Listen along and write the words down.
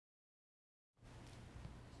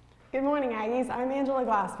Good morning, Aggies. I'm Angela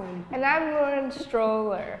Glassman. And I'm Lauren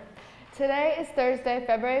Stroller. Today is Thursday,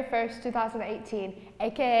 February 1st, 2018,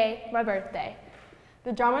 aka my birthday.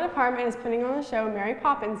 The drama department is putting on the show Mary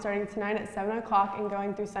Poppins starting tonight at 7 o'clock and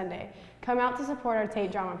going through Sunday. Come out to support our Tate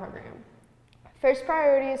drama program. First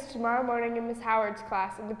priority is tomorrow morning in Miss Howard's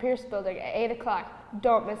class in the Pierce building at 8 o'clock.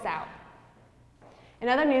 Don't miss out. In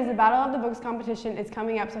other news, the Battle of the Books competition is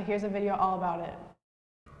coming up, so here's a video all about it.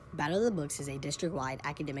 Battle of the Books is a district-wide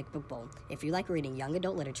academic book bowl. If you like reading young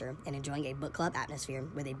adult literature and enjoying a book club atmosphere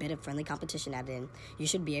with a bit of friendly competition added in, you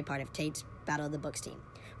should be a part of Tate's Battle of the Books team.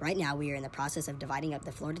 Right now, we are in the process of dividing up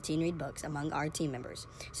the Florida Teen Read books among our team members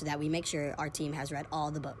so that we make sure our team has read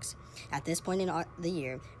all the books. At this point in the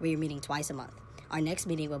year, we are meeting twice a month. Our next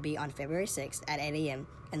meeting will be on February 6th at 8 a.m.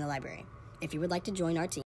 in the library. If you would like to join our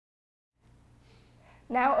team.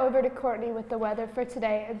 Now over to Courtney with the weather for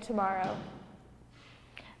today and tomorrow.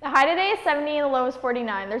 The high today is 70 and the low is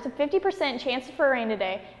 49. There's a 50% chance for rain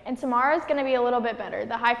today, and tomorrow is going to be a little bit better.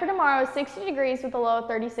 The high for tomorrow is 60 degrees with a low of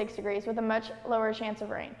 36 degrees with a much lower chance of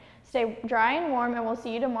rain. Stay dry and warm, and we'll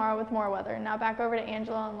see you tomorrow with more weather. Now back over to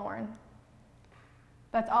Angela and Lauren.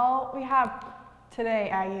 That's all we have today,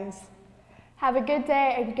 Aggies. Have a good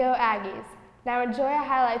day and go Aggies. Now enjoy a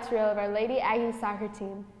highlights reel of our Lady Aggies soccer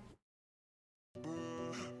team.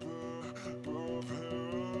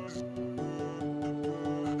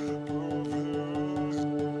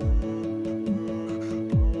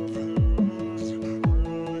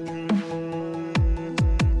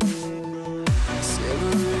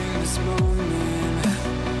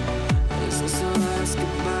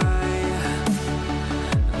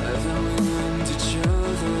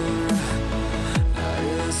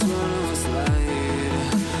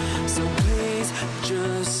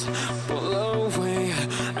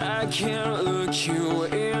 I can't look you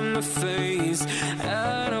in the face.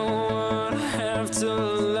 I don't wanna have to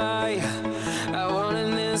lie. I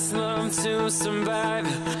wanted this love to survive.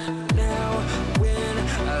 Now when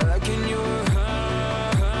I look in your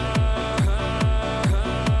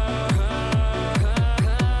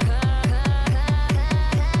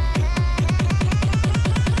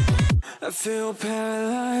I feel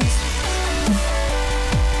paralyzed.